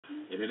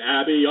In an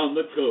abbey on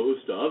the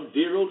coast of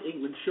dear old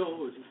England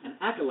shores, an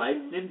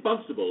acolyte named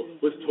Bunstable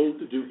was told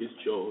to do his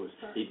chores.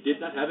 He did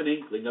not have an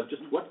inkling of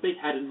just what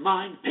fate had in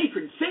mind.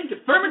 Patron saint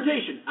of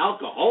fermentation,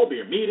 alcohol,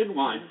 beer, mead, and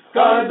wine.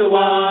 Guard the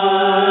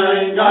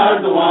wine,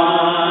 guard the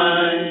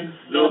wine.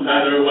 No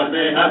matter what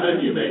may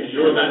happen, you make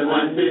sure that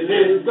once it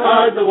is.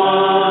 Guard the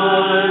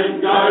wine,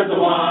 guard the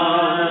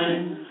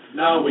wine.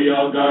 Now we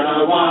all guard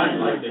our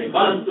wine like St.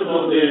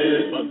 Bunstable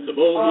did.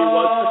 Bunstable, he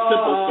was a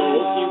simple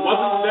soul, he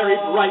wasn't very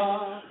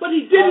bright. But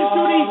he did his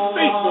duty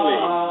faithfully,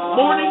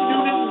 morning,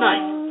 noon, and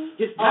night.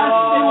 His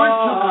tasks, they weren't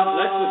too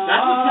complex, with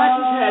that would tax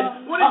his head.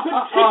 What in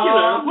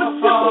particular was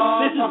simple,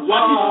 this is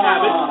what his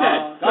habit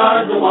said.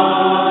 Guard the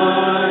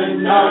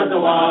wine, guard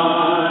the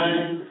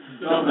wine.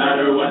 No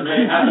matter what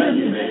may happen,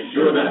 you make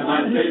sure that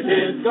once it's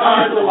his.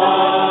 Guard the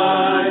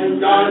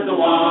wine, guard the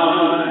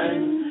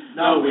wine.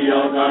 Now we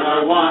all guard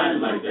our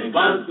wine like St.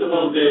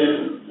 Bunstable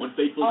did. One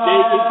fateful day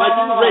came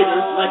Viking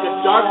raiders like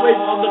a dark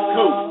wave on the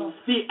coast.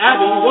 The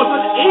abbey was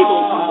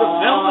unable to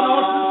repel the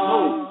Norsemen's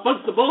hold.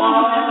 Bunstable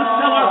was in the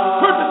cellar,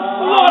 heard them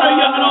slaughter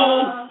young and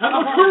old, and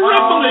was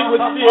trembling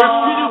with fear.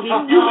 He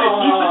knew that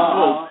he was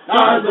told.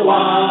 Guard the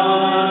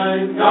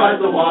wine, guard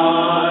the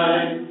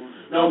wine.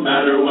 No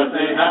matter what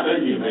may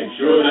happen, you make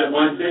sure that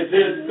once it's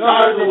his.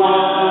 Guard the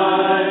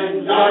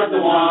wine, guard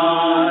the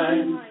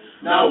wine.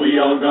 Now we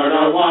all guard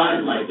our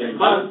wine like St.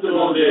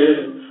 Bunstable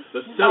did. The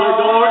cellar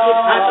door, it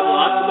had to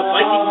lock, so the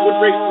Vikings would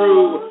break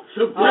through.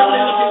 So grimly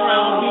looking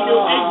round, he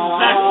knew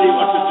exactly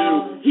what to do.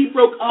 He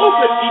broke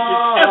open each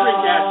and every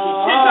cask. He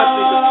did not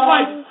think of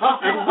flight.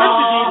 And when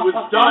the deed was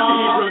done,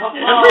 he broke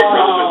every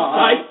drop in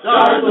sight.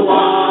 Guard the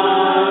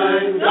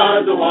wine,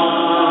 guard the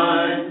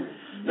wine.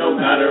 No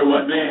matter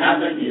what may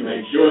happen, you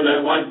make sure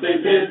that once they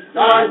piss.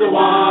 Guard the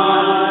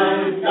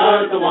wine,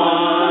 guard the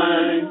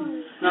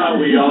wine. Now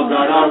we all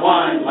guard our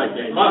wine like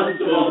St.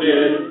 Bunstable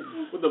did.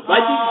 When the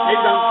Vikings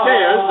came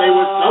downstairs, they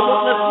were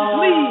somewhat less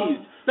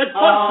pleased that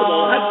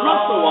Bunstable had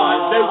drunk the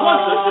wine. There was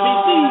none to be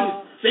seized.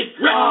 They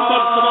threatened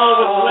Bunstable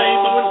with flame,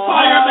 but when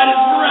fire met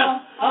his breath,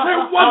 there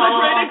was a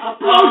great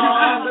explosion,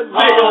 and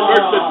they all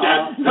burnt to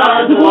death.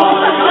 Guard the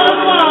wine, guard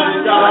the wine,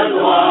 guard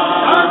the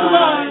wine, guard the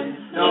wine.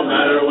 No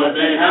matter what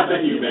may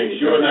happen, you make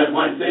sure that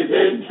once they've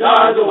hit.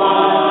 Guard the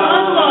wine,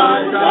 guard the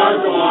wine, guard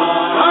the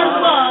wine, guard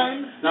the wine.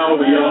 Now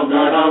we all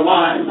guard our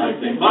wine like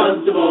St.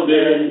 Bunstable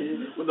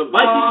did. When the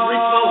Vikings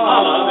reached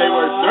Valhalla, they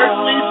were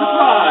certainly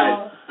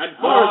surprised. And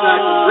for his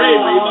act of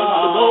bravery,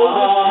 Bunstable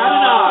was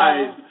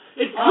canonized.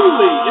 It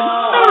truly is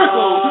a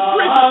miracle to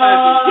drink the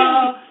magic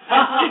king,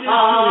 and it is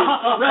to his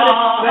credit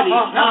that he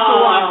kept the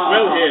wine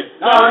well hid.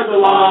 Guard the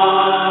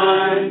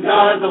wine,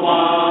 guard the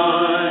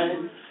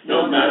wine.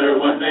 No matter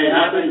what may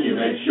happen, you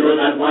make sure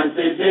that once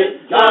it's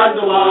hit. Guard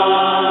the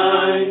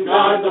wine,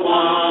 guard the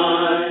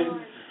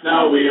wine.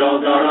 Now we all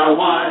guard our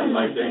wine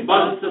like St.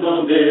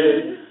 Bunstable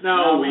did.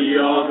 Now we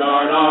all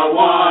guard our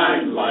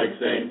wine like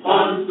St.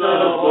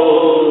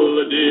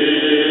 Bunstable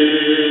did.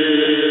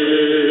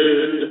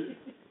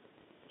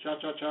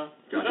 Cha-cha-cha.